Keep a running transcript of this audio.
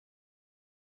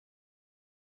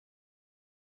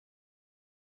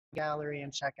gallery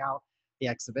and check out the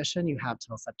exhibition. You have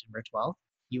till September 12th.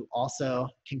 You also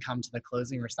can come to the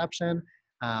closing reception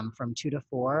from 2 to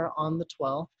 4 on the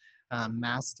 12th.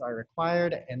 Masks are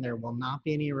required, and there will not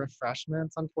be any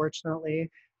refreshments, unfortunately,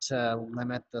 to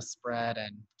limit the spread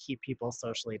and keep people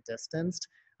socially distanced.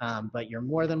 But you're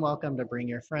more than welcome to bring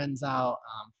your friends out,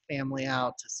 family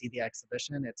out to see the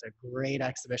exhibition. It's a great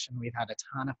exhibition. We've had a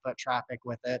ton of foot traffic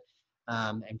with it,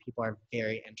 and people are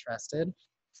very interested.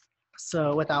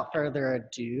 So without further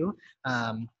ado,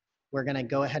 we're gonna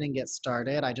go ahead and get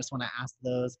started. I just wanna ask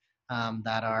those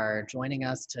that are joining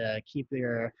us to keep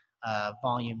your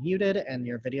volume muted and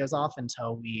your videos off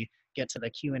until we get to the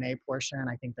Q&A portion.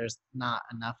 I think there's not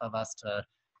enough of us to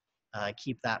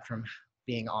keep that from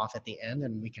being off at the end,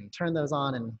 and we can turn those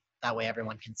on, and that way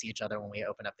everyone can see each other when we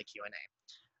open up the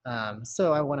Q&A.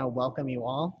 So I wanna welcome you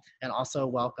all, and also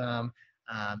welcome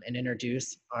and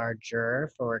introduce our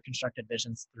juror for Constructed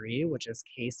Visions 3, which is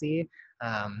Casey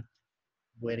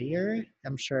Whittier,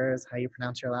 I'm sure is how you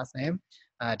pronounce your last name.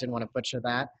 I didn't want to butcher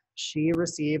that. She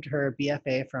received her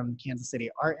BFA from Kansas City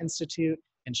Art Institute,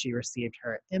 and she received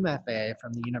her MFA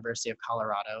from the University of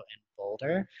Colorado in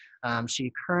Boulder.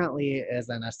 She currently is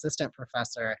an assistant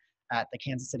professor at the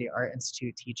Kansas City Art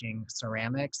Institute teaching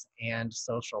ceramics and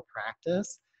social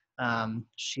practice.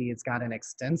 She's got an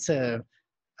extensive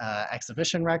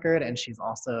exhibition record, and she's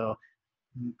also,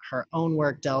 her own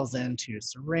work delves into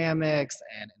ceramics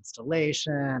and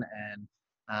installation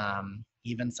and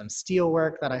even some steel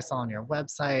work that I saw on your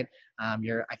website. I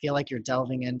feel like you're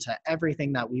delving into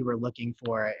everything that we were looking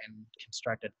for in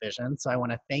Constructed Vision. So I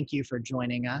want to thank you for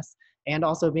joining us and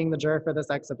also being the juror for this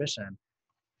exhibition.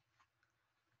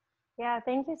 Yeah,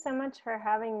 thank you so much for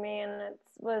having me. And it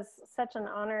was such an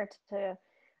honor to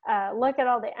look at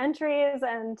all the entries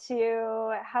and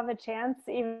to have a chance,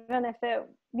 even if it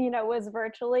was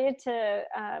virtually, to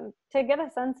get a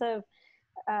sense of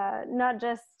not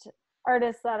just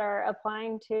artists that are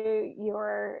applying to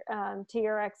your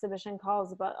exhibition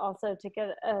calls, but also to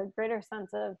get a greater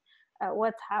sense of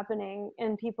what's happening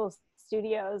in people's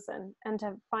studios and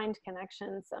to find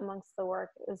connections amongst the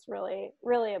work is really,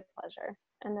 really a pleasure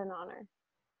and an honor.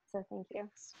 So thank you.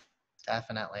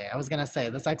 Definitely. I was going to say,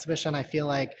 this exhibition, I feel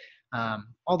like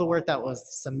all the work that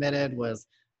was submitted was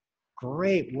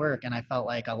great work, and I felt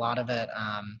like a lot of it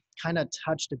kind of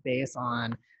touched base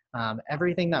on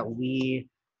everything that we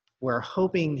were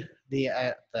hoping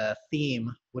the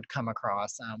theme would come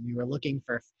across. We were looking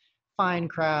for fine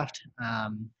craft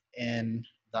in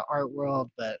the art world,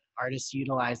 but artists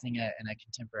utilizing it in a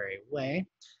contemporary way.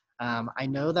 I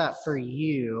know that for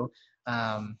you,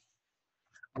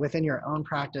 within your own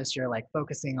practice, you're like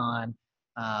focusing on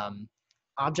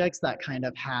objects that kind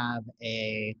of have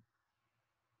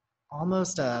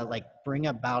almost like bring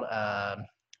about a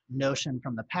notion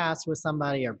from the past with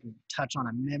somebody, or touch on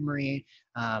a memory,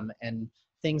 and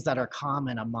things that are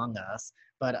common among us,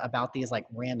 but about these like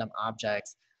random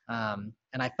objects. And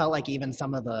I felt like even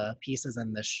some of the pieces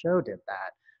in this show did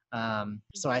that.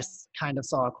 So I kind of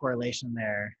saw a correlation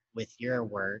there with your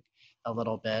work a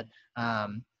little bit.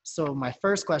 So my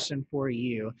first question for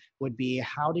you would be,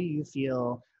 how do you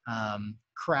feel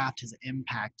craft has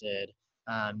impacted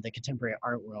the contemporary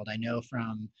art world? I know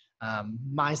from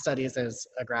my studies as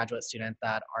a graduate student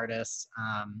that artists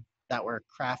that were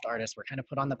craft artists were kind of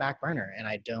put on the back burner, and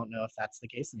I don't know if that's the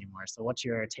case anymore. So what's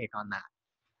your take on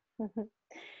that?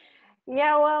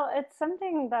 Yeah, well, it's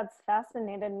something that's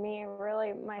fascinated me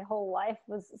really my whole life,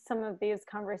 was some of these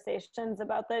conversations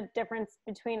about the difference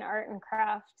between art and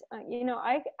craft.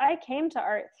 I came to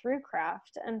art through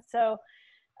craft, and so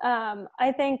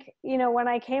I think, when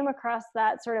I came across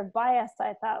that sort of bias,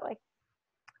 I thought, like,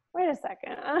 wait a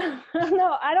second,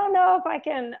 I don't know if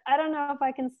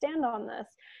I can stand on this.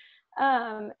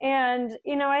 And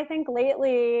I think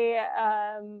lately,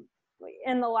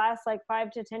 in the last like 5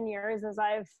 to 10 years, as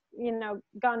I've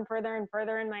gone further and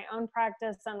further in my own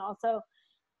practice, and also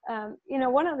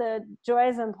one of the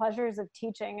joys and pleasures of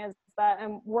teaching is that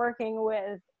I'm working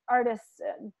with artists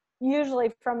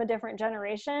usually from a different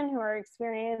generation who are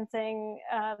experiencing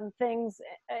things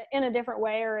in a different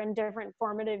way or in different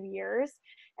formative years.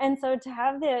 And so to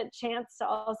have the chance to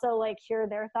also like hear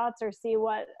their thoughts or see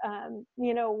what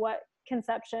what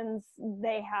conceptions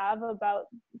they have about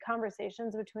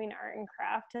conversations between art and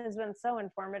craft has been so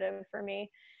informative for me.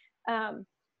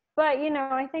 But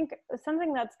I think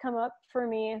something that's come up for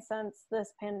me since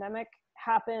this pandemic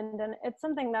happened, and it's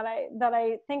something that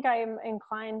I think I'm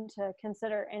inclined to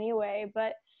consider anyway,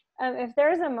 but if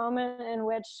there's a moment in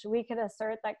which we could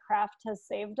assert that craft has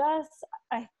saved us,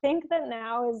 I think that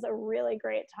now is a really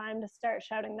great time to start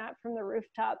shouting that from the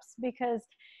rooftops, because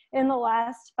in the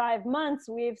last 5 months,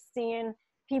 we've seen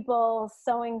people's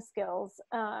sewing skills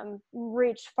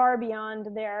reach far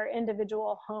beyond their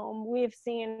individual home. We've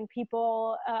seen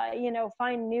people,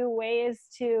 find new ways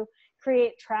to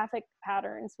create traffic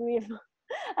patterns. We've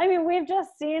just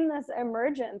seen this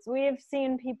emergence. We've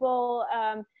seen people,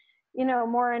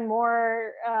 more and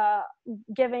more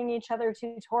giving each other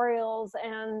tutorials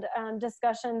and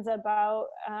discussions about,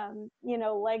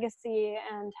 legacy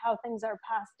and how things are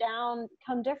passed down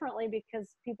come differently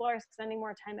because people are spending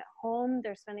more time at home.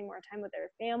 They're spending more time with their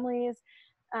families.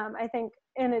 I think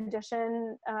in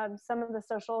addition, some of the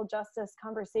social justice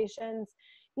conversations,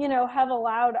 have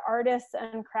allowed artists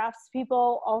and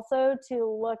craftspeople also to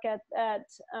look at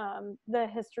the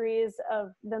histories of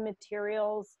the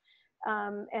materials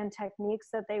and techniques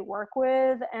that they work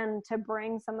with, and to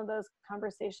bring some of those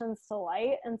conversations to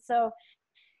light. And so,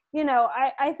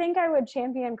 I think I would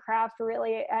champion craft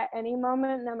really at any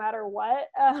moment, no matter what.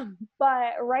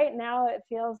 But right now it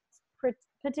feels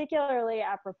particularly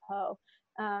apropos.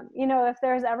 If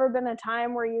there's ever been a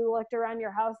time where you looked around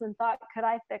your house and thought, could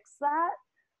I fix that?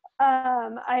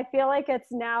 I feel like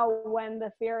it's now, when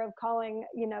the fear of calling,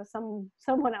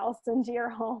 someone else into your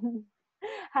home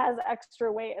has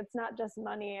extra weight. It's not just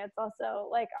money. It's also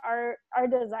like our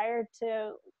desire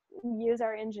to use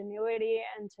our ingenuity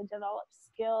and to develop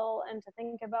skill and to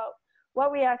think about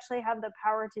what we actually have the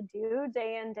power to do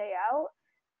day in, day out.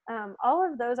 All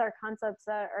of those are concepts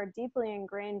that are deeply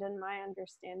ingrained in my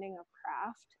understanding of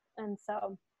craft. And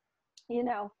so,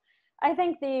 I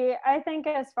think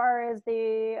as far as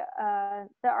the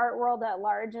art world at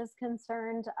large is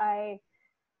concerned, I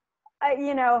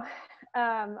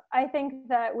think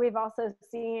that we've also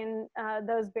seen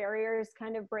those barriers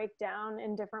kind of break down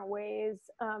in different ways.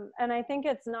 And I think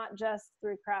it's not just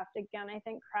through craft. Again, I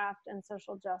think craft and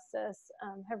social justice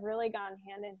have really gone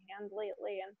hand in hand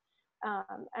lately.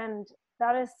 And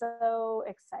that is so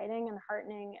exciting and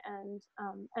heartening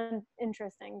and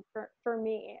interesting for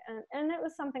me. And it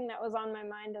was something that was on my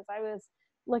mind as I was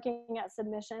looking at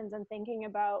submissions and thinking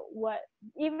about what,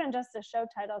 even just a show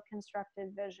title,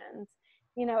 Constructed Visions,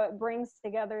 it brings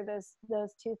together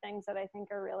those two things that I think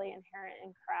are really inherent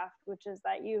in craft, which is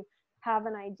that you have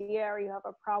an idea, or you have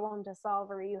a problem to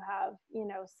solve, or you have,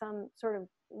 some sort of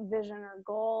vision or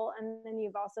goal. And then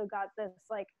you've also got this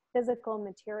like physical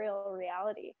material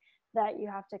reality that you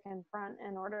have to confront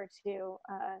in order to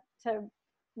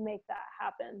make that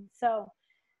happen. So,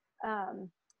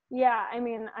 yeah, I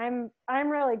mean, I'm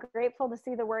really grateful to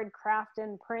see the word craft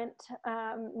in print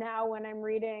now when I'm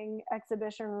reading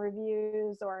exhibition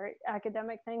reviews or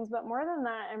academic things. But more than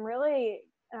that, I'm really,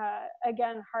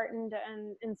 again, heartened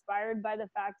and inspired by the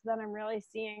fact that I'm really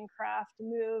seeing craft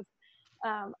move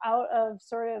out of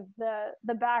sort of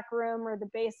the back room or the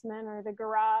basement or the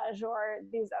garage or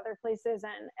these other places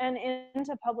and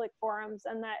into public forums,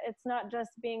 and that it's not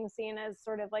just being seen as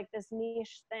sort of like this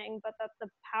niche thing, but that the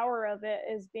power of it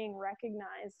is being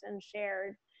recognized and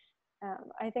shared.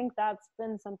 I think that's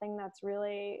been something that's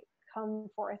really come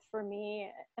forth for me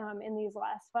in these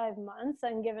last 5 months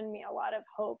and given me a lot of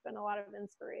hope and a lot of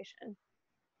inspiration.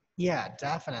 Yeah,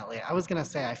 definitely. I was going to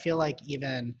say, I feel like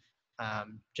even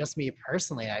just me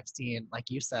personally, I've seen, like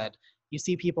you said, you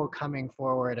see people coming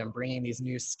forward and bringing these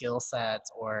new skill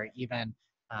sets, or even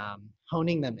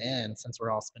honing them in, since we're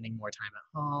all spending more time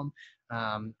at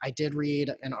home. I did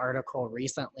read an article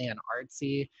recently in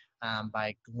Artsy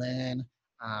by Glenn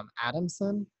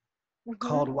Adamson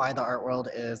called Why the Art World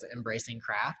is Embracing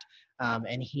Craft.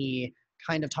 And he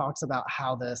kind of talks about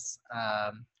how this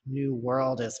new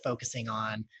world is focusing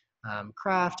on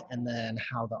craft, and then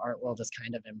how the art world is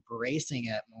kind of embracing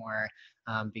it more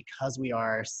because we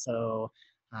are so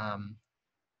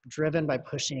driven by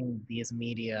pushing these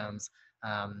mediums.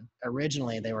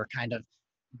 Originally, they were kind of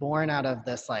born out of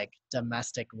this like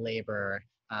domestic labor,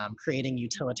 creating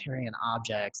utilitarian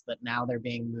objects, but now they're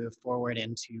being moved forward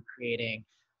into creating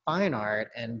fine art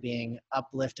and being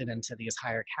uplifted into these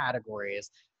higher categories.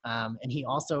 And he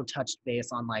also touched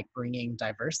base on like bringing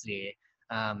diversity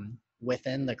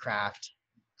within the craft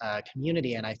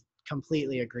community, and I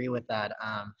completely agree with that.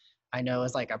 I know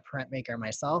as like a printmaker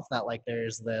myself that like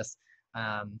there's this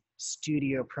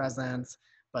studio presence,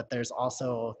 but there's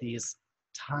also these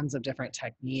tons of different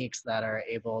techniques that are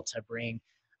able to bring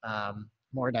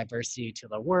more diversity to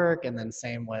the work, and then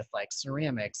same with like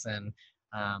ceramics and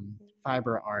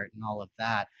fiber art and all of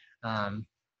that.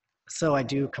 So I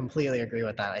do completely agree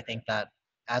with that. I think that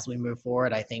as we move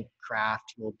forward, I think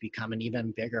craft will become an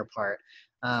even bigger part.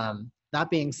 That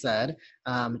being said,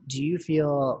 do you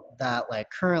feel that like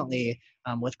currently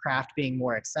with craft being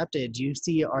more accepted, do you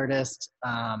see artists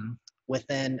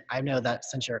within, I know that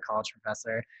since you're a college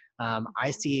professor,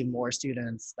 I see more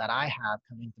students that I have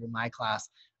coming through my class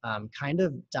kind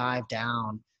of dive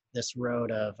down this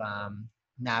road of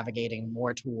navigating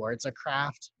more towards a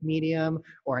craft medium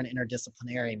or an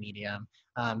interdisciplinary medium.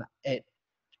 It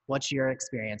What's your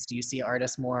experience? Do you see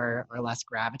artists more or less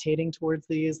gravitating towards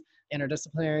these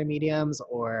interdisciplinary mediums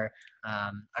or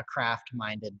a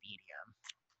craft-minded medium?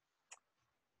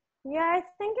 Yeah, I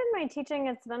think in my teaching,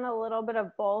 it's been a little bit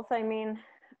of both. I mean,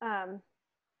 um,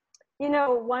 you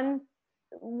know,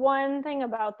 one thing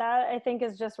about that I think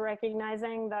is just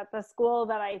recognizing that the school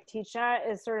that I teach at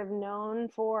is sort of known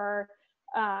for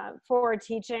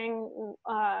teaching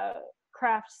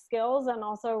craft skills and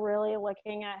also really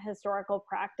looking at historical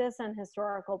practice and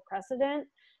historical precedent.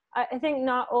 I think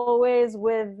not always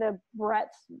with the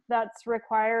breadth that's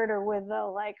required or with the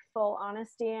like full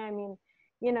honesty. I mean,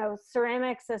 you know,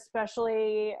 ceramics,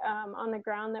 especially on the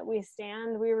ground that we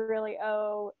stand, we really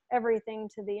owe everything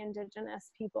to the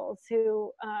indigenous peoples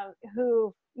who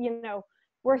you know,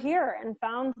 were here and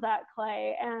found that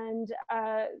clay. And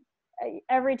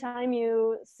every time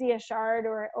you see a shard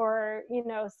or you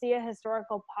know, see a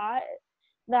historical pot,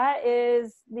 that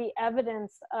is the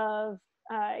evidence of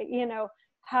you know,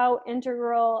 how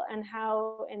integral and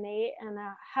how innate and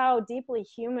how deeply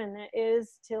human it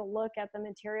is to look at the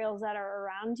materials that are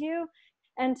around you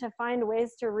and to find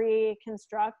ways to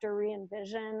reconstruct or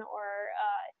re-envision or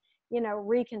you know,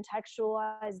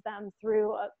 recontextualize them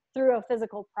through a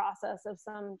physical process of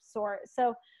some sort.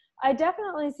 So I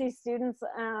definitely see students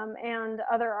and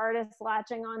other artists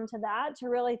latching onto that, to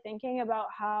really thinking about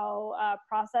how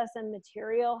process and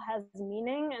material has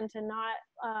meaning, and to not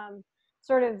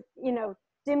sort of, you know,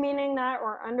 demeaning that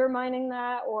or undermining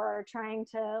that or trying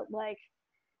to like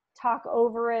talk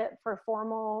over it for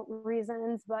formal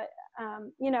reasons. But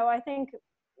you know, I think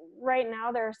right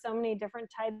now there are so many different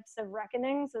types of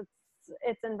reckonings.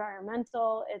 It's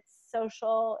environmental, it's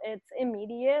social, it's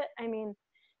immediate. I mean,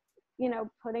 you know,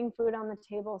 putting food on the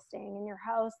table, staying in your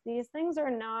house, these things are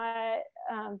not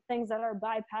things that are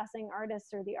bypassing artists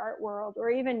or the art world or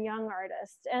even young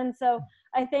artists. And so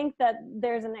I think that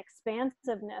there's an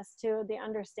expansiveness to the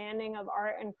understanding of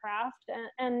art and craft,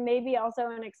 and maybe also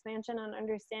an expansion on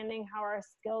understanding how our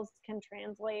skills can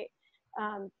translate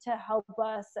to help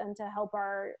us and to help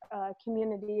our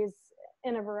communities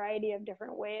in a variety of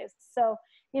different ways. So,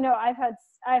 you know, I've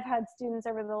had students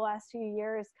over the last few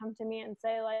years come to me and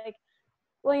say like,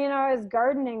 well, you know, I was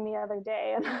gardening the other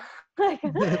day and like,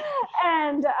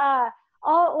 and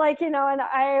all like, you know, and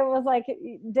I was like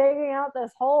digging out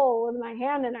this hole with my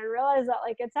hand, and I realized that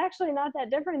like it's actually not that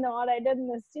different than what I did in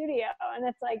the studio. And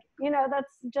it's like, you know,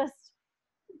 that's just,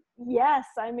 yes,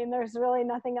 I mean, there's really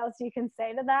nothing else you can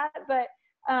say to that. But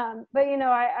you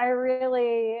know, I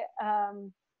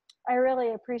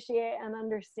really appreciate and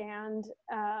understand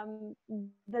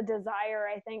the desire,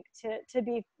 I think, to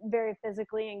be very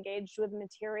physically engaged with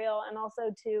material, and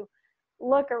also to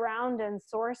look around and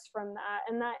source from that.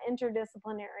 And that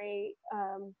interdisciplinary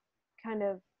kind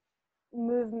of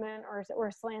movement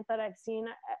or slant that I've seen,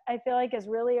 I feel like is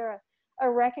really a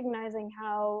recognizing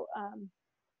how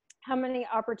many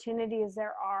opportunities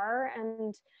there are,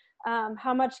 and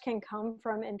how much can come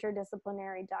from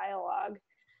interdisciplinary dialogue.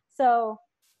 So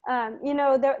you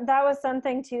know, that was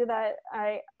something too that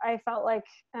I felt like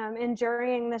in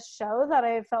jurying this show that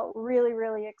I felt really,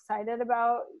 really excited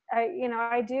about. You know,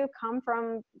 I do come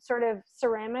from sort of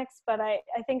ceramics, but I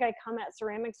think I come at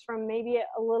ceramics from maybe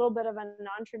a little bit of a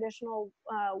non-traditional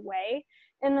way,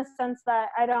 in the sense that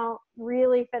I don't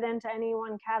really fit into any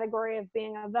one category of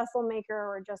being a vessel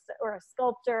maker or a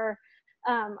sculptor.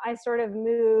 I sort of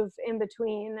move in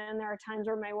between, and there are times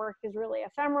where my work is really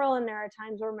ephemeral, and there are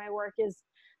times where my work is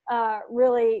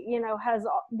really, you know, has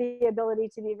the ability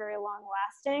to be very long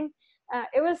lasting.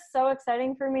 It was so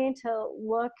exciting for me to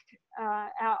look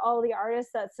at all the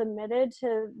artists that submitted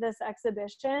to this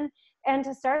exhibition, and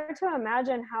to start to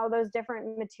imagine how those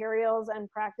different materials and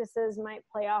practices might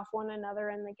play off one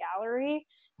another in the gallery.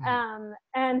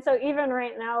 And so even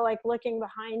right now, like looking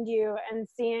behind you and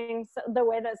seeing the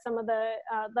way that some of the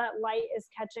that light is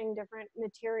catching different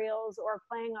materials or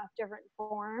playing off different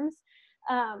forms,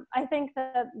 I think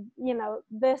that, you know,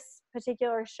 this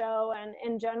particular show and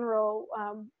in general,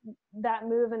 that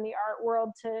move in the art world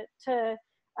to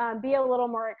be a little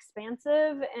more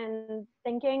expansive in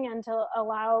thinking, and to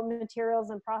allow materials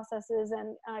and processes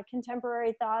and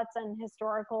contemporary thoughts and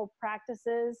historical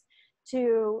practices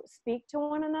to speak to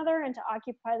one another and to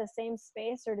occupy the same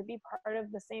space or to be part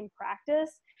of the same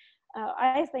practice.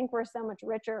 I think we're so much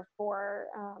richer for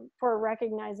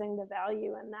recognizing the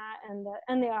value in that,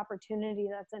 and the opportunity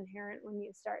that's inherent when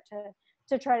you start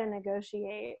to try to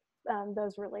negotiate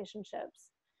those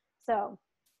relationships. So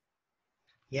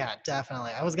Yeah,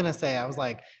 definitely. I was gonna say, I was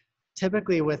like,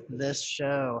 typically with this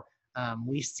show,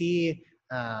 we see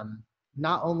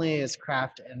not only is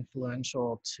craft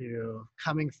influential to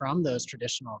coming from those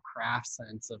traditional craft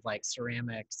sense of like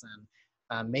ceramics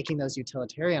and making those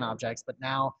utilitarian objects, but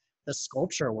now the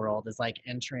sculpture world is like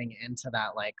entering into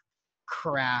that like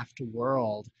craft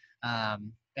world,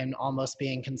 and almost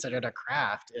being considered a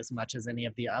craft as much as any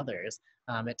of the others.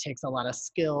 It takes a lot of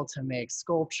skill to make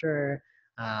sculpture.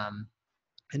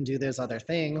 And do those other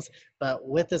things. But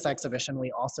with this exhibition,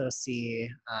 we also see,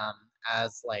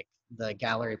 as like the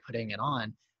gallery putting it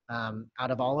on,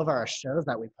 out of all of our shows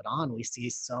that we put on, we see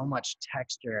so much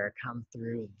texture come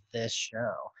through this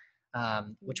show,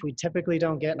 which we typically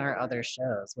don't get in our other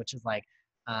shows, which is like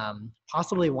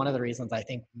possibly one of the reasons I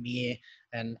think me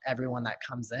and everyone that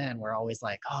comes in, we're always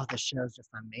like, oh, this show is just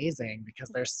amazing because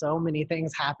there's so many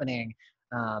things happening.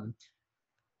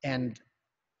 And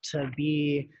to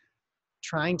be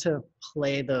trying to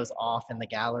play those off in the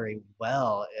gallery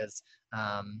well is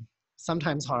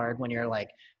sometimes hard when you're like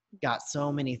got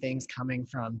so many things coming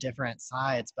from different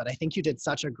sides. But I think you did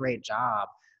such a great job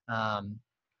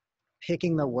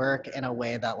picking the work in a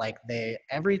way that like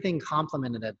everything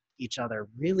complemented each other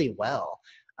really well.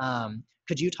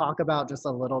 Could you talk about just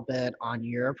a little bit on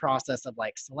your process of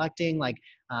like selecting, like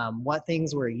what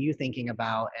things were you thinking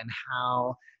about, and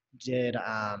how did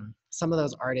some of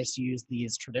those artists use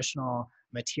these traditional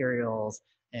materials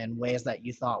in ways that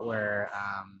you thought were,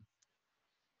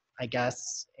 I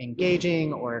guess,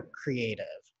 engaging or creative?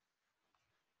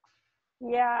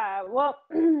 yeah, well,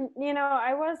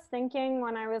 I was thinking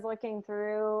when I was looking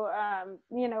through,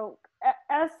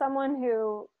 as someone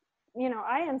who,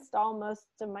 I install most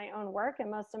of my own work and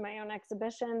most of my own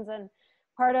exhibitions, and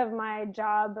part of my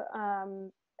job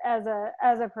as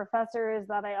a professor is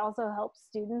that I also help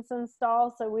students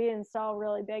install. So we install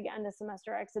really big end of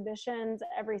semester exhibitions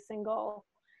every single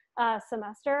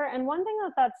semester. And one thing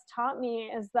that's taught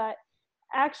me is that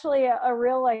actually a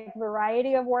real like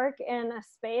variety of work in a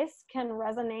space can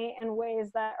resonate in ways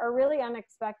that are really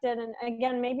unexpected, and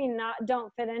again maybe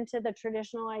don't fit into the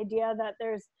traditional idea that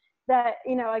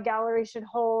a gallery should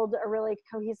hold a really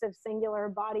cohesive singular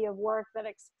body of work that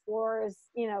explores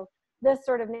this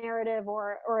sort of narrative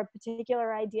or a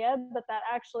particular idea, but that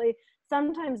actually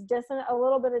sometimes a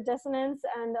little bit of dissonance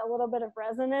and a little bit of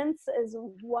resonance is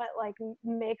what like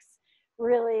makes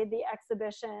really the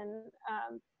exhibition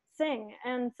sing.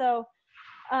 And so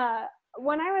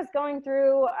when I was going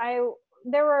through,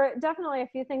 there were definitely a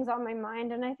few things on my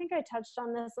mind, and I think I touched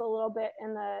on this a little bit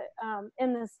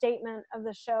in the statement of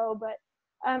the show, but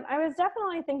I was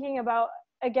definitely thinking about,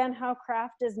 again, how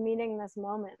craft is meeting this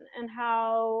moment, and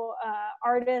how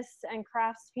artists and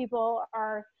craftspeople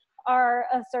are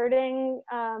asserting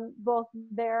both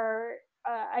their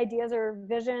ideas or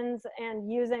visions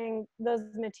and using those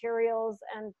materials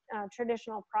and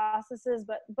traditional processes,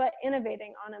 but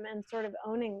innovating on them and sort of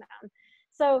owning them.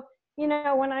 So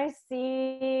when I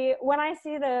see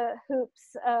the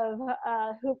hoops of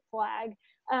hoop flag,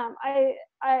 I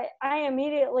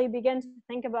immediately begin to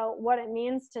think about what it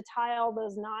means to tie all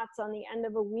those knots on the end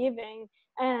of a weaving,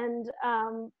 and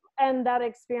that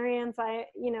experience, I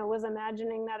was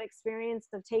imagining that experience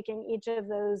of taking each of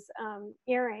those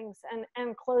earrings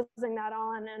and closing that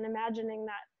on, and imagining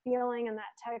that feeling and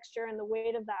that texture and the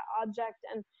weight of that object,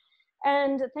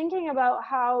 and thinking about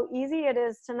how easy it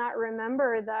is to not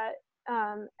remember that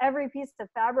every piece of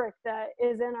fabric that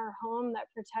is in our home,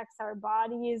 that protects our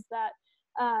bodies, that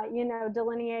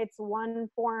delineates one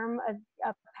form of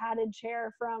a padded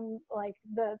chair from like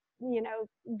the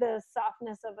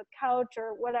softness of a couch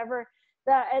or whatever,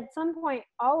 that at some point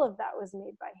all of that was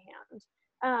made by hand,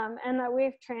 and that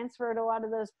we've transferred a lot of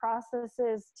those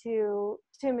processes to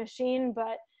machine,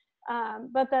 but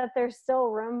that there's still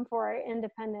room for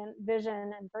independent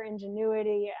vision and for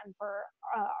ingenuity and for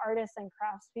artists and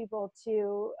craftspeople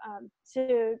to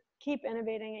keep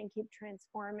innovating and keep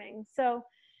transforming. So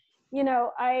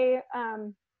I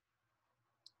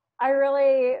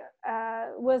really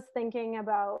was thinking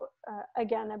about,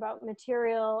 again, about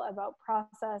material, about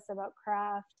process, about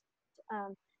craft,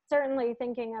 certainly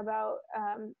thinking about,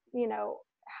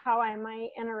 how I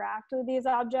might interact with these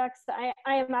objects. I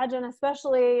imagine,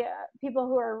 especially people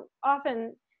who are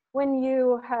often, when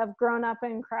you have grown up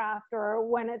in craft, or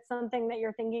when it's something that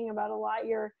you're thinking about a lot,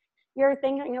 you're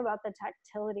thinking about the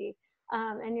tactility,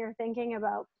 and you're thinking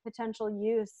about potential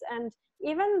use, and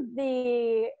even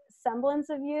the semblance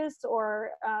of use,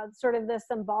 or sort of the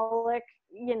symbolic,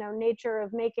 nature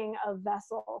of making a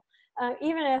vessel,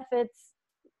 even if it's,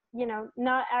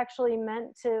 not actually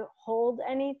meant to hold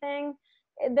anything.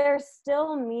 There's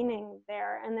still meaning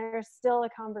there, and there's still a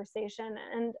conversation.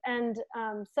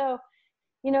 So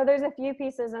there's a few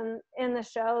pieces in the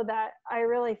show that I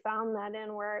really found that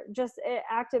in, where just it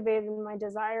activated my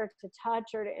desire to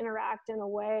touch or to interact in a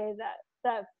way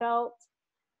that felt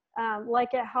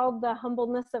like it held the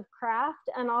humbleness of craft,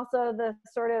 and also the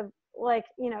sort of like,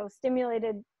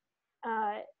 stimulated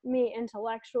me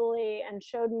intellectually, and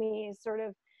showed me sort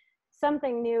of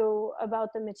something new about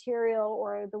the material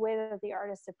or the way that the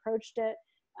artist approached it.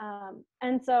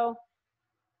 And so,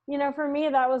 for me,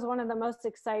 that was one of the most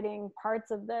exciting parts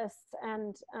of this.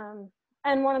 And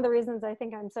one of the reasons I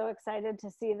think I'm so excited to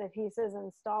see the pieces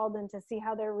installed and to see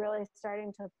how they're really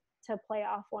starting to play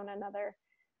off one another.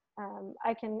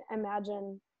 I can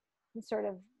imagine sort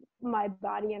of my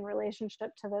body in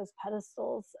relationship to those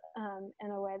pedestals in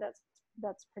a way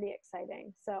that's pretty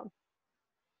exciting. So.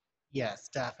 Yes,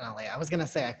 definitely. I was gonna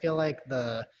say, I feel like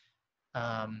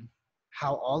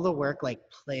how all the work like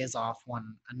plays off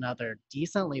one another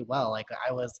decently well. Like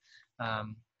I was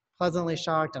pleasantly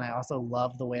shocked, and I also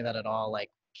love the way that it all like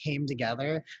came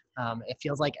together. It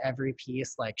feels like every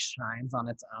piece like shines on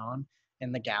its own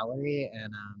in the gallery,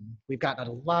 and we've gotten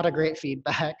a lot of great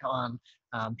feedback on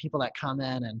people that come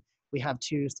in, and we have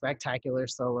 2 spectacular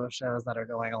solo shows that are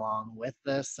going along with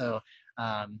this. So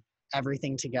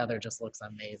everything together just looks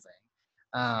amazing.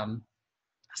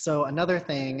 So another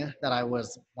thing that I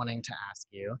was wanting to ask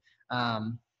you,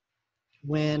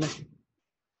 when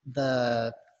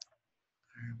the,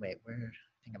 wait, where,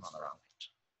 I think I'm on the wrong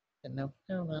page.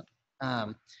 No,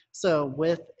 not. So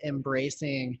with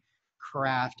embracing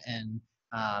craft and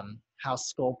how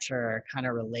sculpture kind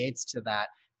of relates to that,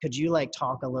 could you like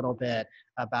talk a little bit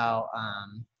about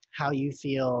how you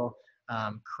feel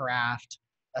craft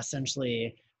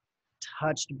essentially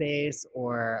touched base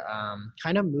or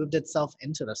kind of moved itself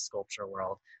into the sculpture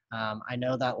world? I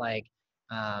know that like,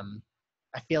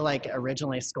 I feel like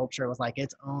originally sculpture was like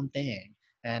its own thing,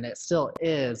 and it still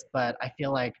is, but I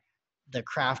feel like the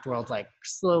craft world like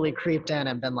slowly creeped in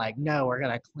and been like, no, we're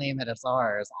gonna claim it as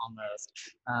ours almost.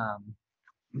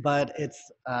 But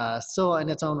it's still in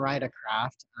its own right a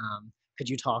craft. Could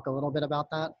you talk a little bit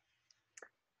about that?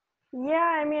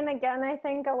 Yeah, I mean, again, I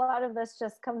think a lot of this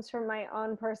just comes from my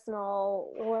own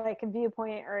personal like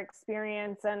viewpoint or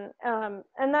experience, and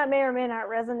that may or may not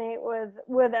resonate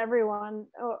with everyone.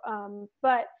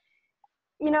 But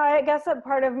I guess a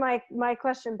part of my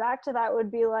question back to that would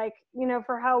be like,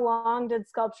 for how long did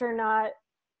sculpture not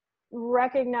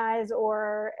recognize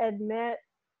or admit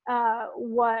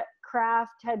what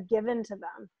craft had given to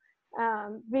them?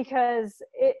 Because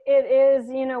it is,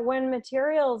 when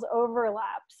materials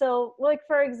overlap. So like,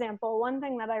 for example, one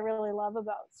thing that I really love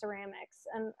about ceramics,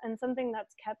 and something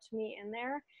that's kept me in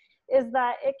there, is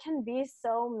that it can be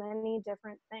so many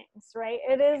different things, right?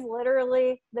 It is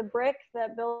literally the brick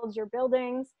that builds your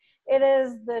buildings. It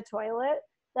is the toilet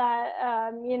that,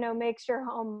 makes your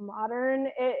home modern.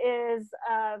 It is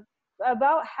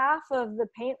about half of the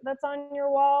paint that's on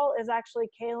your wall is actually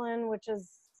kaolin, which is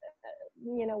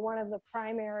one of the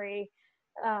primary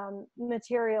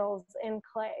materials in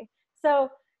clay. So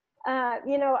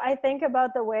I think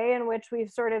about the way in which we've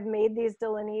sort of made these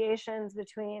delineations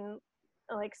between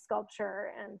like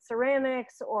sculpture and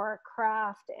ceramics, or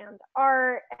craft and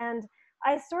art, and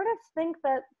I sort of think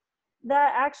that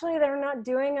actually they're not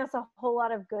doing us a whole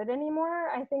lot of good anymore.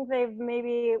 I think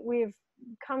we've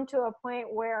come to a point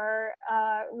where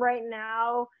right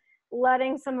now,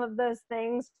 letting some of those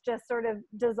things just sort of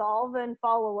dissolve and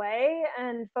fall away,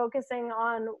 and focusing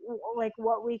on like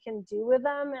what we can do with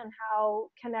them, and how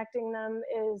connecting them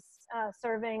is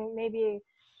serving maybe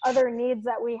other needs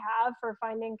that we have for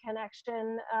finding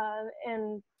connection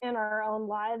in our own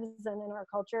lives, and in our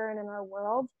culture, and in our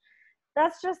world.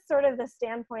 That's just sort of the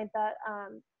standpoint that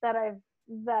I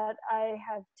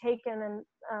have taken,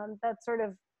 and that sort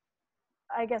of,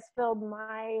 I guess, filled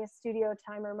my studio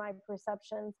time or my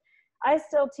perceptions. I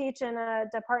still teach in a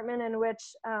department in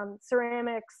which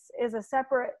ceramics is a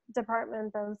separate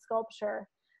department than sculpture.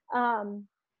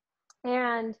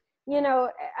 And,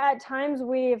 at times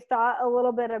we've thought a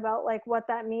little bit about like what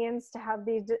that means to have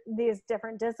these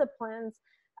different disciplines.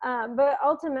 But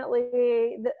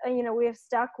ultimately, we have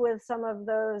stuck with some of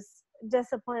those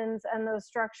disciplines and those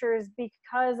structures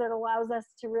because it allows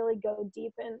us to really go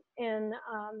deep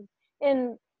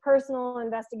in personal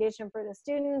investigation for the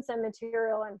students, and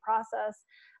material and process.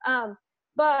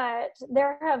 But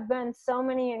there have been so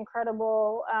many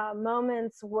incredible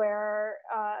moments where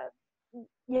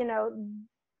you know,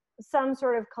 some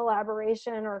sort of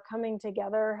collaboration or coming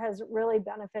together has really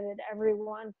benefited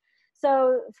everyone.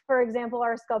 So, for example,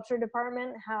 our sculpture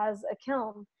department has a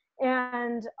kiln,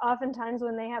 and oftentimes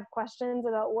when they have questions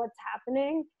about what's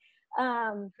happening,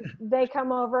 they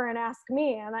come over and ask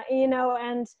me, and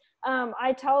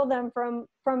I tell them from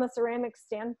a ceramic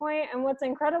standpoint. And what's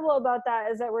incredible about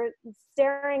that is that we're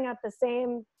staring at the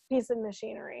same piece of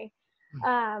machinery,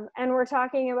 and we're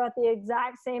talking about the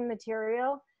exact same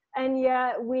material, and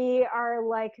yet we are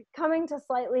like coming to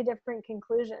slightly different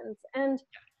conclusions. And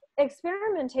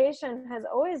experimentation has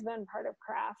always been part of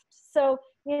craft. So,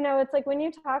 it's like when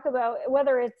you talk about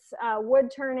whether it's wood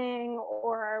turning,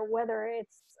 or whether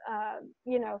it's,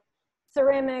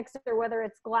 ceramics, or whether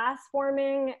it's glass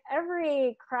forming,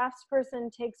 every craftsperson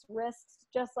takes risks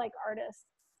just like artists.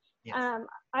 Yes.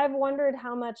 I've wondered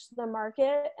how much the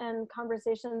market and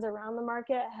conversations around the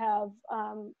market have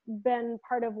been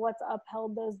part of what's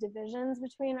upheld those divisions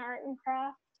between art and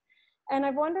craft. And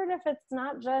I've wondered if it's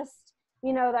not just,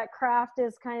 that craft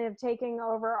is kind of taking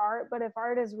over art, but if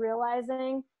art is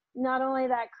realizing not only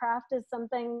that craft is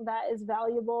something that is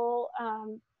valuable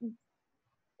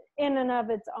in and of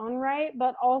its own right,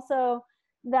 but also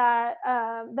that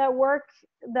that work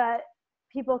that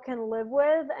people can live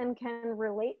with and can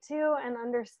relate to and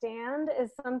understand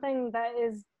is something that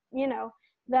is,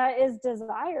 that is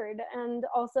desired, and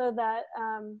also that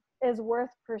is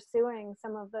worth pursuing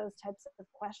some of those types of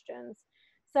questions.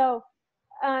 So,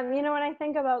 when I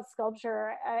think about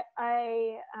sculpture,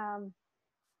 I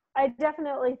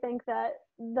definitely think that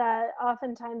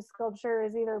oftentimes sculpture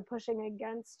is either pushing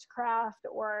against craft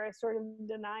or sort of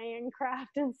denying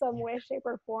craft in some way, shape,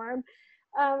 or form.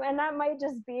 And that might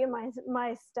just be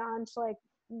my staunch, like,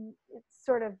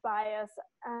 sort of bias.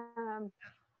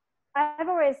 I've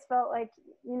always felt like,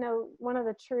 one of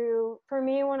the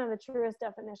truest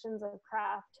definitions of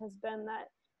craft has been that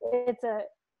it's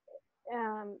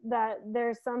that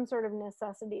there's some sort of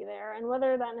necessity there, and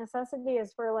whether that necessity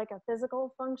is for like a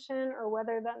physical function, or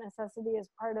whether that necessity is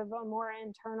part of a more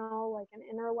internal, like an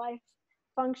inner life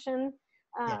function.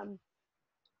 Yeah.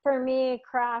 For me,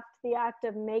 craft, the act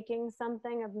of making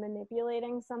something, of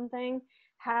manipulating something,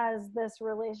 has this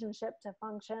relationship to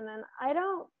function. And I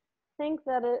don't think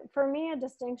that for me, a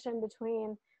distinction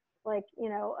between, like,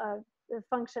 a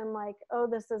function like, oh,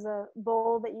 this is a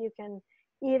bowl that you can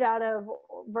eat out of,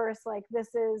 versus like,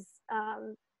 this is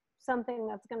something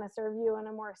that's going to serve you in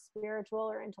a more spiritual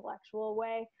or intellectual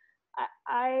way.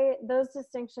 Those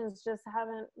distinctions just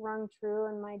haven't rung true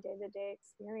in my day-to-day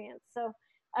experience. So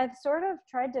I've sort of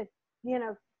tried to,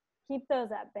 keep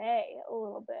those at bay a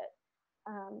little bit.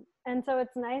 And so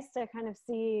it's nice to kind of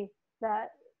see that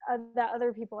that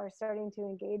other people are starting to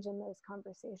engage in those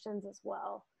conversations as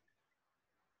well.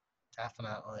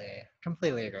 Definitely.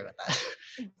 Completely agree with that.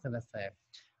 Gonna say.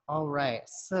 All right.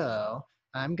 So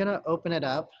I'm gonna open it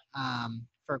up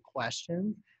for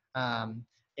questions.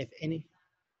 If any,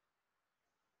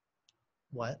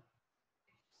 what?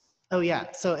 Oh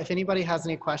yeah. So if anybody has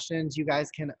any questions, you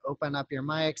guys can open up your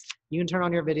mics. You can turn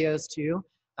on your videos too,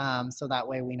 so that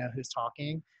way we know who's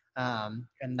talking.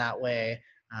 And that way,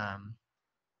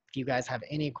 if you guys have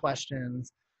any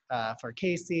questions for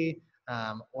Casey,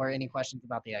 or any questions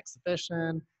about the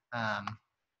exhibition,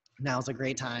 now's a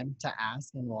great time to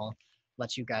ask, and we'll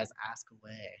let you guys ask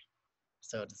away.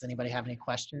 So does anybody have any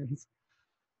questions?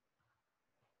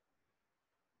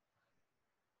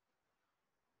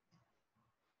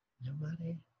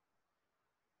 Nobody?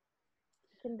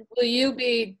 Will you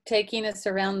be taking us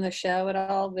around the show at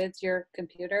all with your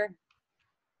computer?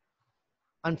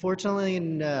 Unfortunately,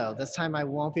 no. This time I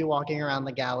won't be walking around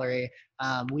the gallery.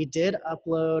 We did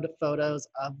upload photos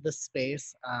of the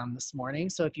space this morning.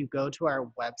 So if you go to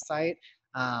our website,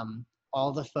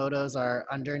 all the photos are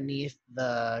underneath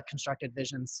the Constructed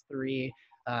Visions 3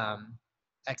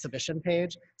 exhibition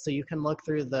page. So you can look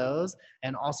through those.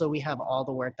 And also we have all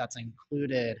the work that's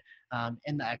included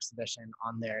in the exhibition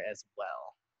on there as well.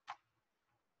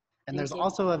 And there's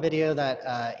also a video that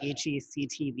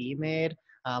HECTV made,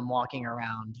 walking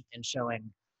around and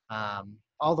showing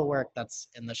all the work that's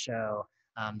in the show.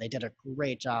 They did a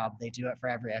great job. They do it for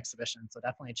every exhibition. So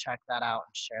definitely check that out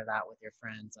and share that with your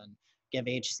friends, and give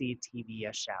HCTV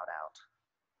a shout out.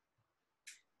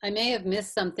 I may have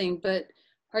missed something, but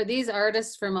are these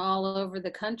artists from all over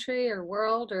the country or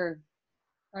world, or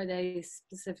are they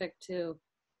specific to?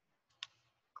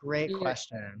 Great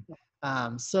question.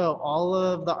 So all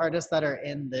of the artists that are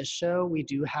in this show, we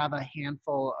do have a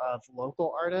handful of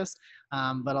local artists,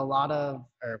 but a lot of,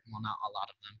 or well, not a lot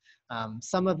of them,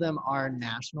 some of them are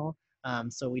national.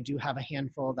 So we do have a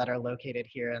handful that are located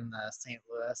here in the St.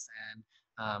 Louis and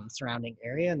surrounding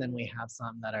area, and then we have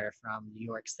some that are from New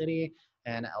York City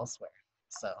and elsewhere.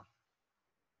 So,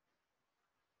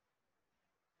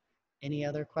 any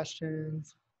other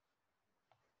questions?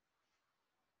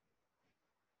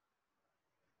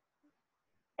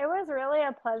 It was really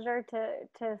a pleasure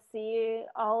to see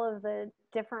all of the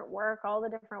different work, all the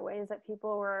different ways that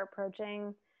people were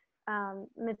approaching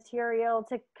material,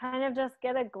 to kind of just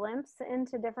get a glimpse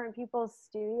into different people's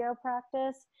studio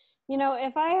practice. You know,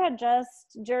 if I had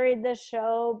just juried this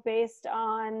show based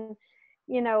on,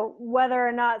 you know, whether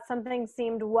or not something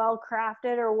seemed well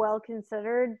crafted or well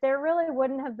considered, there really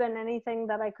wouldn't have been anything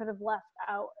that I could have left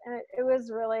out. And it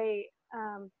was really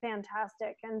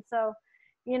fantastic. And so,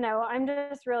 you know, I'm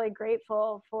just really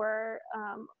grateful for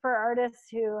artists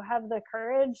who have the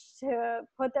courage to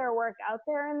put their work out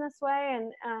there in this way.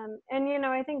 And you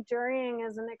know, I think jurying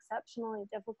is an exceptionally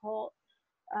difficult,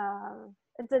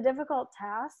 it's a difficult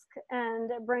task, and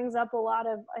it brings up a lot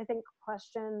of, I think,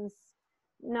 questions,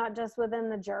 not just within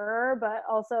the juror, but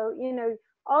also, you know,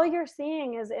 all you're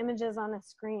seeing is images on a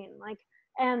screen, like,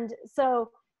 and so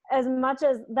as much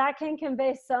as that can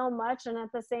convey so much, and at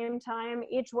the same time,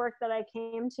 each work that I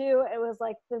came to, it was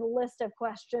like the list of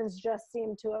questions just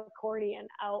seemed to accordion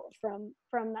out from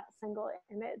that single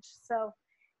image. So,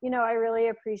 you know, I really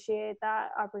appreciate that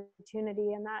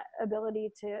opportunity and that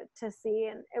ability to see,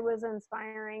 and it was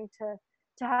inspiring to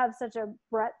have such a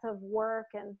breadth of work.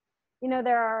 And you know,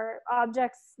 there are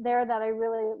objects there that I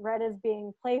really read as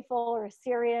being playful or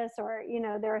serious, or you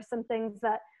know, there are some things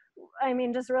that, I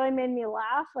mean, just really made me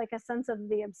laugh, like a sense of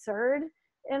the absurd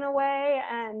in a way.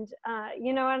 And,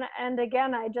 you know, and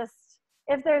again, I just,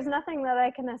 if there's nothing that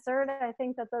I can assert, I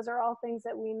think that those are all things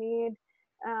that we need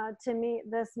to meet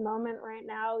this moment right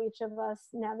now, each of us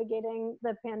navigating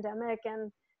the pandemic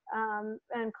and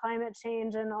climate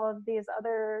change and all of these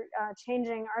other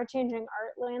changing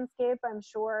art landscape. I'm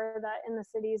sure that in the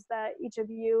cities that each of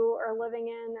you are living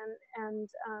in, and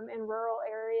in rural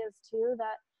areas too,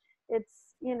 that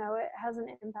it's, you know, it has an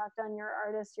impact on your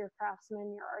artists, your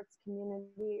craftsmen, your arts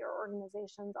community, your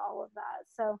organizations, all of that.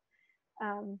 So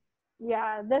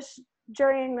yeah,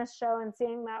 during this show and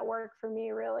seeing that work, for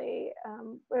me, really,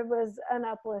 it was an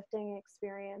uplifting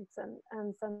experience,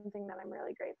 and something that I'm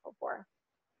really grateful for.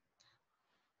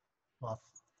 Well,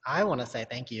 I want to say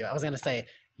thank you. I was going to say,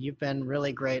 you've been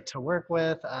really great to work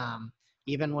with.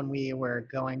 Even when we were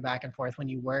going back and forth, when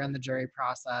you were in the jury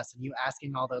process and you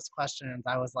asking all those questions,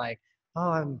 I was like, oh,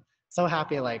 I'm so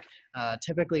happy. Like,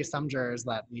 typically some jurors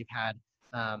that we've had,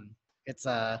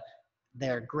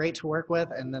 they're great to work with,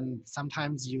 and then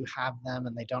sometimes you have them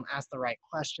and they don't ask the right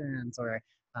questions, or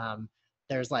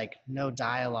there's like no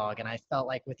dialogue. And I felt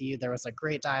like with you, there was a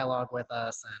great dialogue with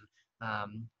us,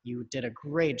 and you did a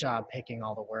great job picking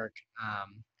all the work.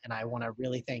 And I want to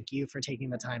really thank you for taking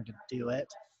the time to do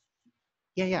it.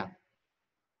 Yeah.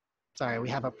 Sorry, we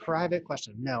have a private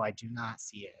question. No, I do not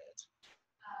see it.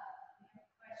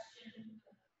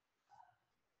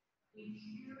 We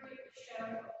curate a show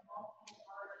of multiple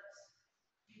artists.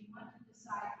 We want to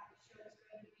decide if the show is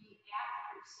going to be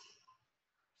after seeing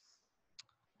others.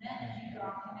 Then as you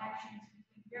draw connections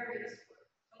between various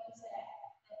works, what is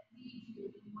that leads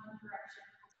you in one direction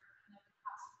or another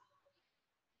possibility?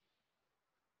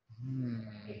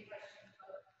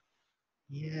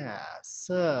 Yeah,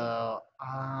 so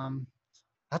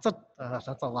that's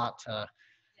a lot to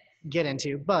get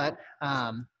into, but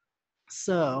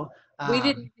we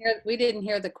didn't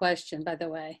hear the question, by the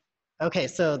way. Okay,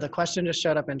 so the question just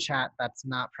showed up in chat. That's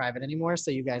not private anymore,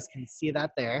 so you guys can see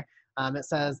that there. It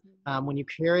says, when you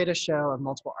curate a show of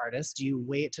multiple artists, do you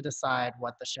wait to decide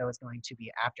what the show is going to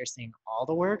be after seeing all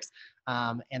the works?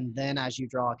 And then as you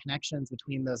draw connections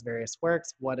between those various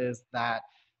works, what is that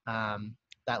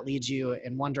that leads you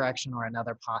in one direction or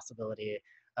another possibility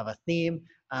of a theme?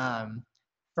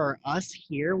 For us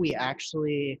here, we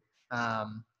actually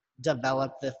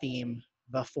develop the theme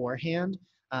beforehand.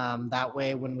 That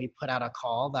way, when we put out a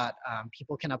call, that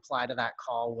people can apply to that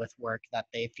call with work that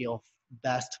they feel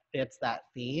best fits that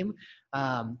theme.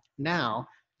 Now,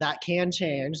 that can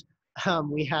change.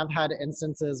 We have had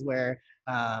instances where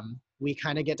we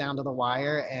kind of get down to the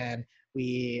wire, and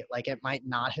it might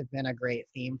not have been a great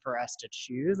theme for us to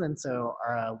choose. And so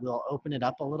we'll open it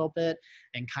up a little bit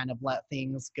and kind of let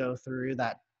things go through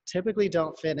that typically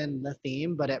don't fit in the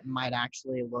theme, but it might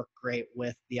actually look great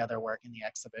with the other work in the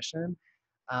exhibition.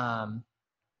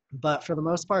 But for the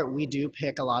most part, we do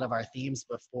pick a lot of our themes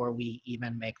before we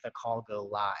even make the call go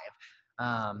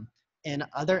live. In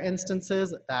other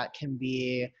instances, that can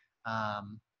be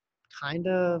kind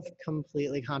of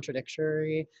completely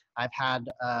contradictory.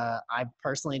 I've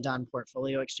personally done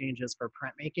portfolio exchanges for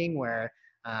printmaking where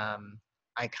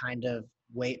I kind of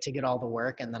wait to get all the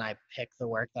work, and then I pick the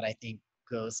work that I think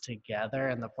goes together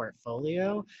in the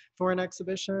portfolio for an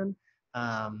exhibition.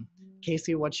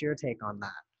 Casey, what's your take on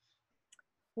that?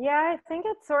 Yeah, I think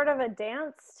it's sort of a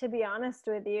dance, to be honest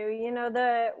with you.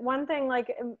 The one thing,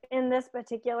 like in this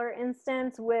particular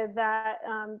instance with that,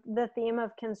 the theme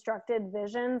of constructed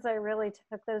visions, I really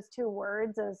took those two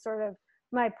words as sort of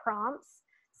my prompts.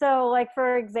 So like,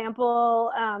 for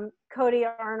example, Cody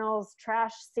Arnold's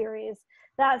Trash series,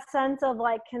 that sense of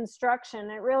like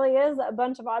construction, it really is a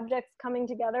bunch of objects coming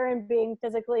together and being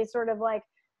physically sort of like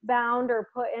bound or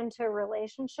put into a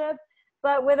relationship,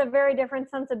 but with a very different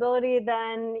sensibility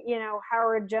than,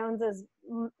 Howard Jones's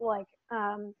like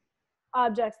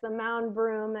objects, the mound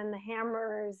broom and the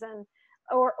hammers, and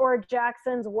or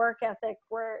Jackson's work ethic,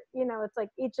 where, it's like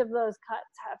each of those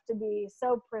cuts have to be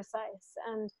so precise.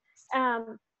 And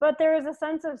but there is a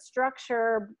sense of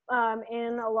structure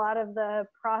in a lot of the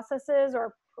processes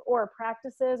or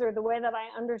practices, or the way that I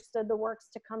understood the works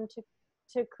to come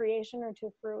to creation or to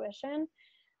fruition.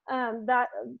 That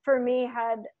for me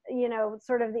had,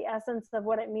 sort of the essence of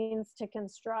what it means to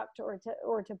construct or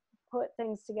to put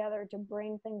things together, to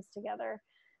bring things together.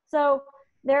 So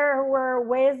there were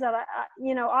ways that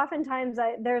oftentimes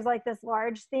there's like this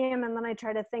large theme, and then I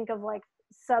try to think of like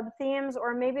sub themes,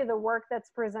 or maybe the work that's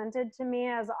presented to me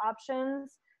as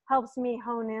options helps me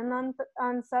hone in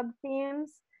on sub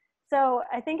themes. So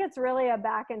I think it's really a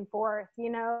back and forth,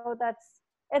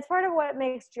 it's part of what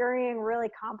makes jurying really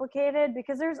complicated,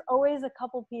 because there's always a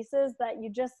couple pieces that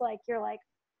you just like, you're like,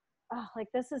 oh, like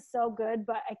this is so good,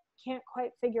 but I can't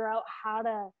quite figure out how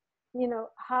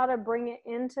to bring it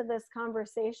into this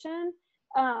conversation.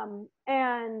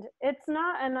 And it's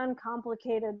not an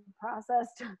uncomplicated process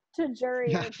to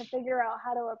jury or to figure out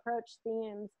how to approach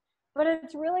themes, but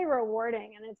it's really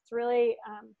rewarding. And it's really,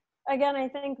 again, I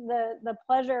think the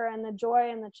pleasure and the joy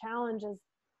and the challenge is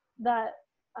that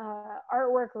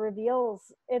artwork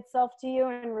reveals itself to you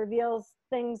and reveals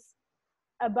things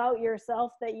about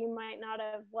yourself that you might not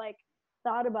have like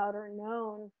thought about or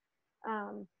known.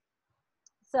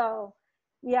 So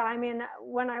yeah, I mean,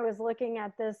 when I was looking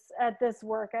at this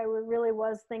work, I really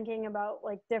was thinking about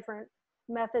like different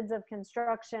methods of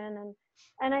construction,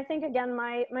 and I think, again,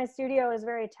 my studio is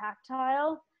very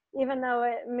tactile, even though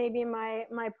it maybe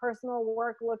my personal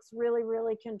work looks really,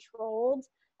 really controlled.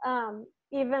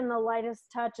 Even the lightest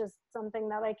touch is something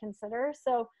that I consider.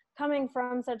 So coming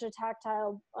from such a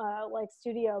tactile like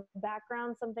studio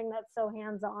background, something that's so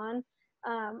hands-on,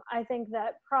 I think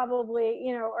that probably,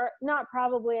 or not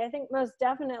probably, I think most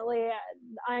definitely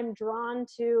I'm drawn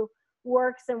to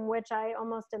works in which I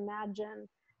almost imagine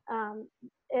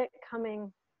it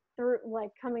coming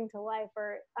to life,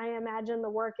 or I imagine the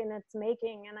work in its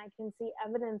making, and I can see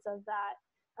evidence of that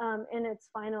in its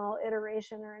final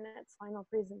iteration or in its final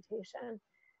presentation.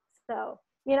 So,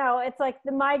 it's like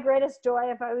my greatest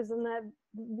joy, if I was in the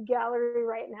gallery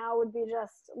right now, would be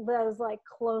just those like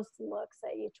close looks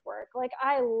at each work. Like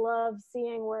I love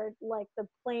seeing where like the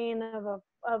plane of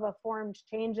a form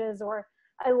changes, or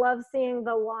I love seeing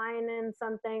the line in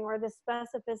something, or the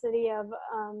specificity of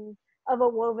a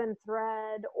woven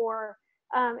thread, or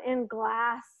in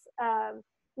glass. I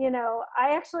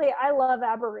love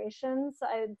aberrations.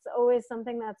 It's always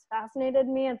something that's fascinated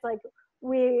me. It's like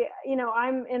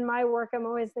I'm in my work, I'm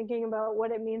always thinking about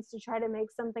what it means to try to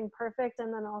make something perfect,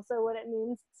 and then also what it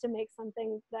means to make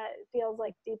something that feels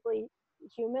like deeply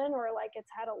human, or like it's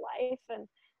had a life.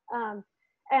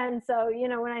 And so,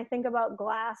 when I think about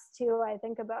glass too, I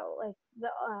think about like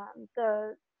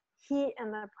the heat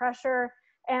and the pressure,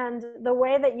 and the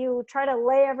way that you try to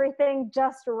lay everything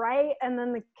just right, and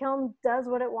then the kiln does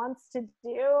what it wants to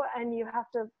do, and you have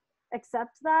to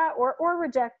accept that or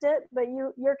reject it, but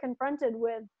you're confronted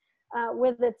with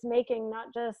its making,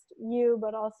 not just you,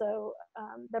 but also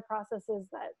the processes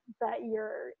that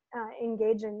you're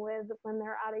engaging with when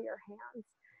they're out of your hands.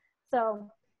 So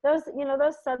those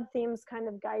sub themes kind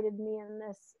of guided me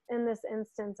in this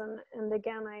instance, and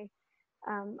again,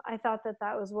 I thought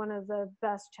that was one of the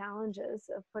best challenges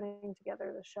of putting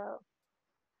together the show.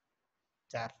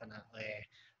 Definitely.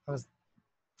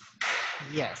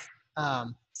 Yes.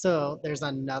 So there's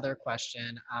another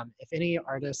question. If any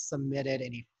artists submitted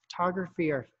any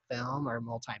photography or film or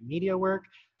multimedia work,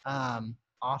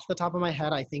 off the top of my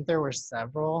head, I think there were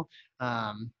several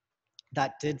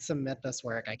that did submit this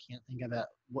work. I can't think of it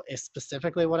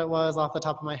specifically what it was off the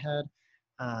top of my head,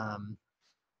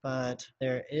 but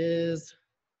there is,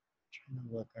 I'm trying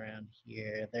to look around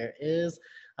here, there is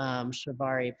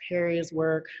Shavari Perry's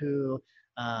work, who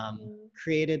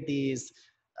created these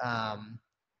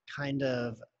kind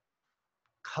of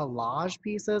collage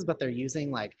pieces, but they're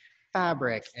using like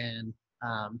fabric and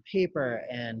paper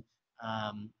and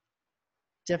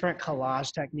different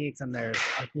collage techniques, and there's,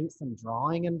 I think, some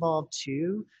drawing involved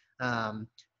too.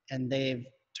 And they've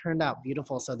turned out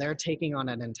beautiful. So they're taking on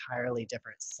an entirely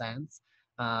different sense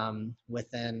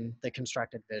within the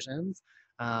constructed visions.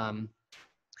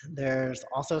 There's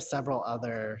also several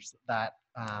others that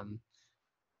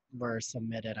were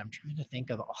submitted. I'm trying to think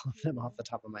of all of them off the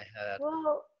top of my head.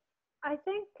 Well, I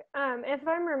think if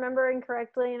I'm remembering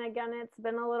correctly, and again, it's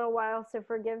been a little while, so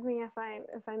forgive me if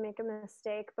I make a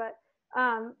mistake, but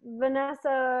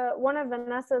Vanessa, one of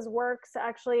Vanessa's works,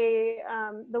 actually,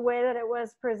 the way that it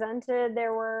was presented,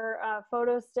 there were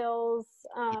photo stills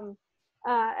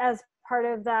as part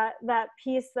of that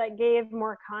piece that gave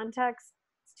more context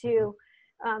to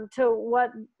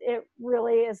what it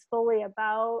really is fully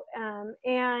about.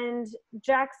 And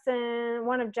Jackson,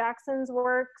 one of Jackson's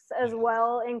works as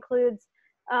well, includes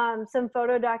some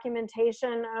photo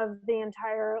documentation of the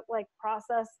entire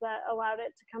process that allowed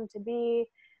it to come to be.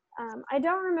 I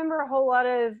don't remember a whole lot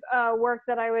of work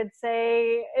that I would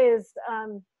say is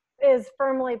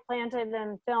firmly planted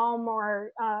in film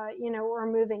or or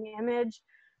moving image,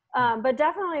 but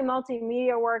definitely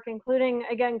multimedia work, including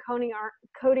again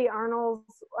Cody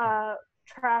Arnold's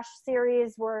trash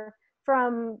series, were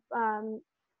from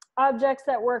objects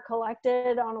that were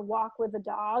collected on a walk with a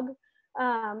dog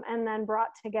and then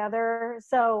brought together.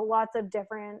 So lots of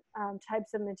different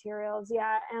types of materials,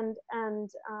 yeah, and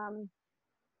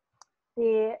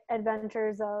the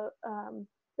adventures of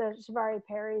the Zackary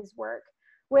Perry's work,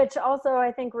 which also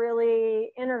I think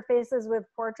really interfaces with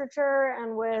portraiture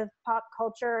and with pop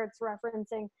culture. It's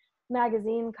referencing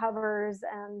magazine covers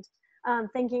and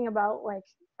thinking about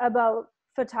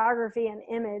photography and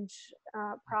image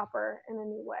proper in a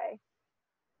new way.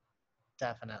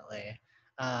 Definitely.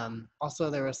 Also,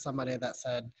 there was somebody that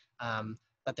said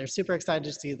that they're super excited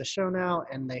to see the show now,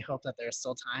 and they hope that there's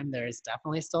still time. There is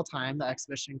definitely still time. The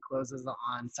exhibition closes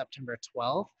on September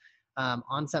 12th.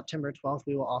 On September 12th,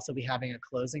 we will also be having a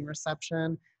closing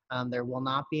reception. There will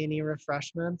not be any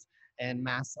refreshments, and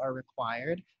masks are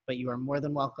required, but you are more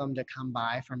than welcome to come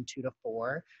by from 2 to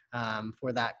 4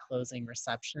 for that closing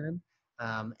reception.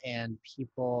 And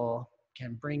people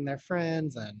can bring their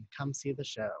friends and come see the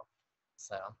show.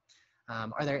 So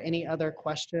are there any other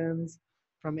questions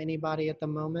from anybody at the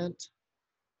moment?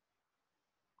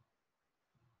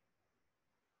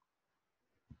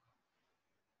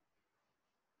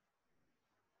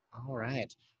 All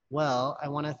right. Well, I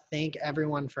want to thank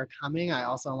everyone for coming. I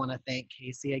also want to thank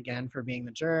Casey again for being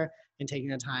the juror and taking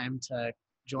the time to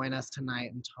join us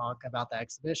tonight and talk about the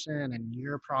exhibition and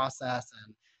your process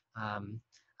and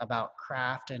about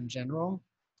craft in general.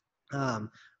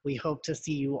 We hope to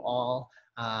see you all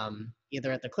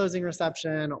either at the closing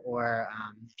reception or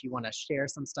if you want to share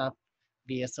some stuff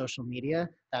via social media,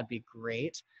 that'd be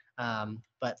great.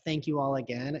 But thank you all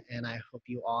again, and I hope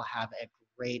you all have a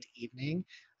great evening.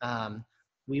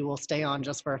 We will stay on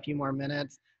just for a few more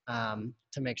minutes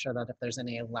to make sure that if there's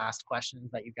any last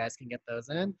questions that you guys can get those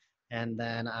in, and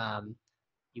then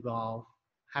you all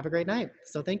have a great night.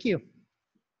 So thank you.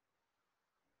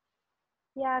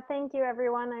 Yeah, thank you,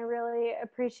 everyone. I really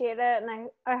appreciate it. And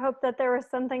I hope that there was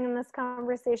something in this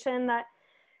conversation that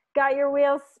got your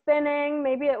wheels spinning.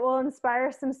 Maybe it will inspire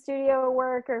some studio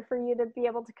work, or for you to be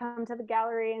able to come to the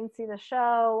gallery and see the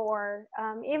show, or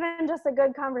even just a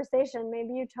good conversation.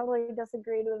 Maybe you totally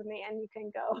disagreed with me and you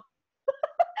can go.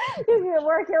 You can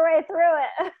work your way through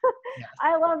it. Yes.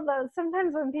 I love those.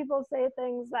 Sometimes when people say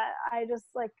things that I just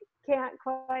can't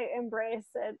quite embrace,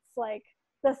 it's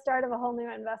the start of a whole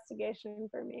new investigation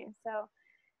for me. So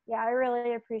yeah, I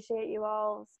really appreciate you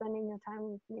all spending the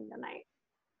time with me tonight.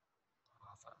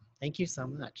 Awesome. Thank you so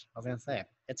much. I was gonna say,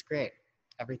 it's great.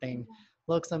 Everything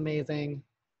looks amazing.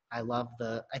 I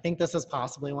think this is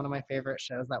possibly one of my favorite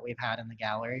shows that we've had in the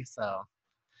gallery. So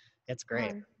it's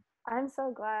great. I'm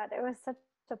so glad. It was such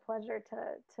a pleasure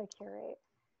to curate.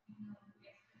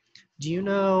 Do you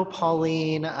know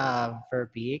Pauline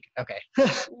Verbeek? Okay.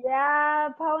 Yeah,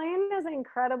 Pauline is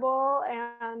incredible,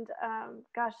 and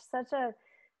gosh, such a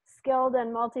skilled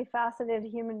and multifaceted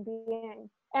human being.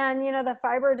 And the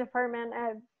fiber department,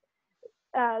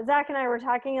 Zach and I were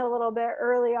talking a little bit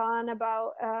early on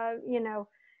about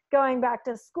going back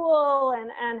to school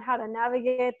and how to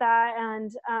navigate that.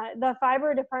 And the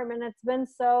fiber department, it's been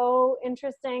so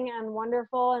interesting and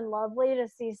wonderful and lovely to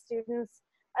see students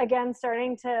again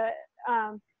starting to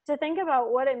think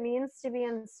about what it means to be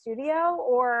in the studio,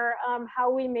 or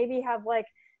how we maybe have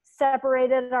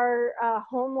separated our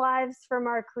home lives from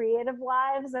our creative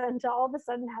lives, and to all of a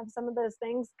sudden have some of those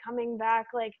things coming back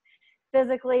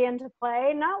physically into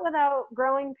play, not without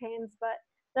growing pains, but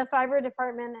the fiber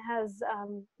department has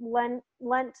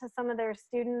lent to some of their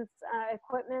students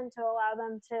equipment to allow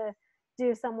them to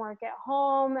do some work at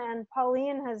home. And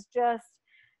Pauline has just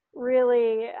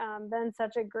really been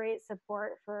such a great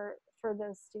support for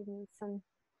those students. And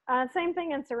same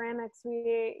thing in ceramics.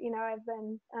 I've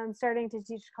been starting to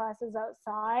teach classes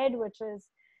outside, which is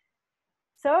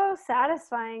so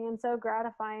satisfying and so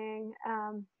gratifying,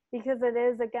 because it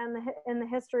is, again, in the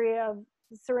history of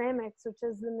ceramics, which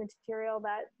is the material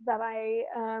that I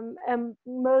am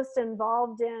most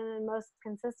involved in and most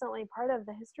consistently part of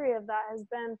the history of that has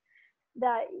been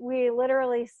that we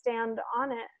literally stand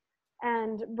on it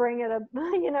and bring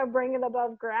it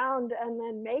above ground and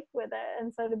then make with it.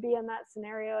 And so to be in that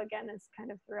scenario again is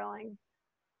kind of thrilling.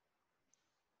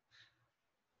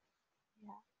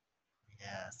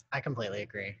 Yes, I completely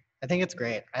agree. I think it's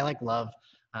great. I love,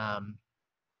 I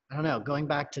don't know, going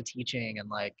back to teaching and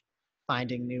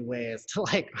finding new ways to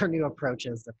or new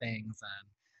approaches to things,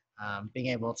 and being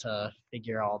able to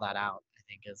figure all that out, I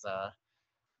think is a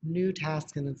new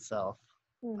task in itself.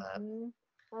 But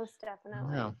Most I don't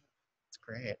definitely. know, it's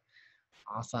great.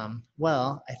 Awesome.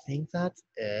 Well, I think that's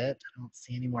it. I don't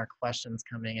see any more questions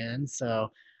coming in,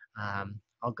 so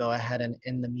I'll go ahead and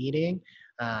end the meeting.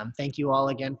 Thank you all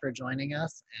again for joining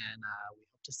us, and we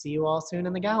hope to see you all soon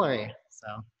in the gallery. So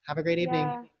have a great evening.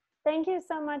 Yeah. Thank you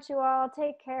so much, you all.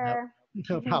 Take care.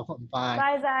 No problem. Bye.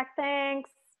 Bye, Zach. Thanks.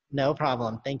 No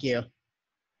problem. Thank you.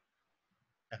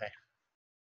 Okay.